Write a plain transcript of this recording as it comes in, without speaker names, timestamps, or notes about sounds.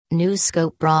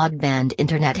Newscope Broadband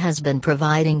Internet has been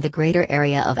providing the greater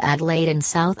area of Adelaide in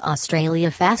South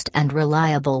Australia fast and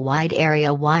reliable wide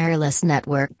area wireless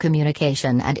network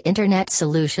communication and Internet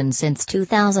solution since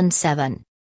 2007.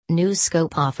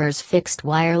 Newscope offers fixed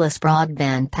wireless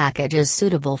broadband packages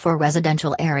suitable for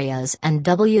residential areas and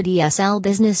WDSL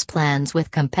business plans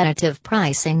with competitive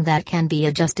pricing that can be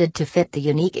adjusted to fit the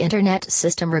unique Internet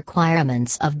system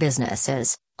requirements of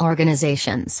businesses,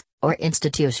 organizations, or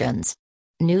institutions.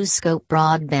 Newscope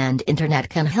Broadband Internet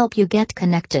can help you get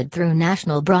connected through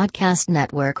National Broadcast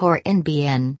Network or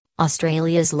NBN,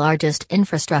 Australia's largest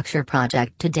infrastructure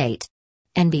project to date.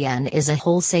 NBN is a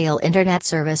wholesale internet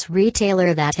service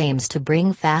retailer that aims to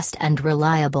bring fast and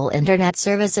reliable internet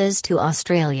services to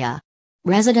Australia.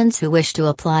 Residents who wish to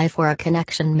apply for a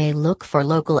connection may look for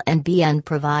local NBN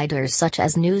providers such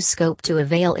as Newscope to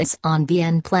avail its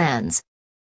NBN plans.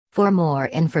 For more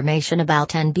information about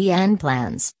NBN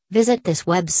plans, visit this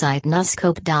website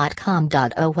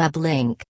newscope.com.au web link.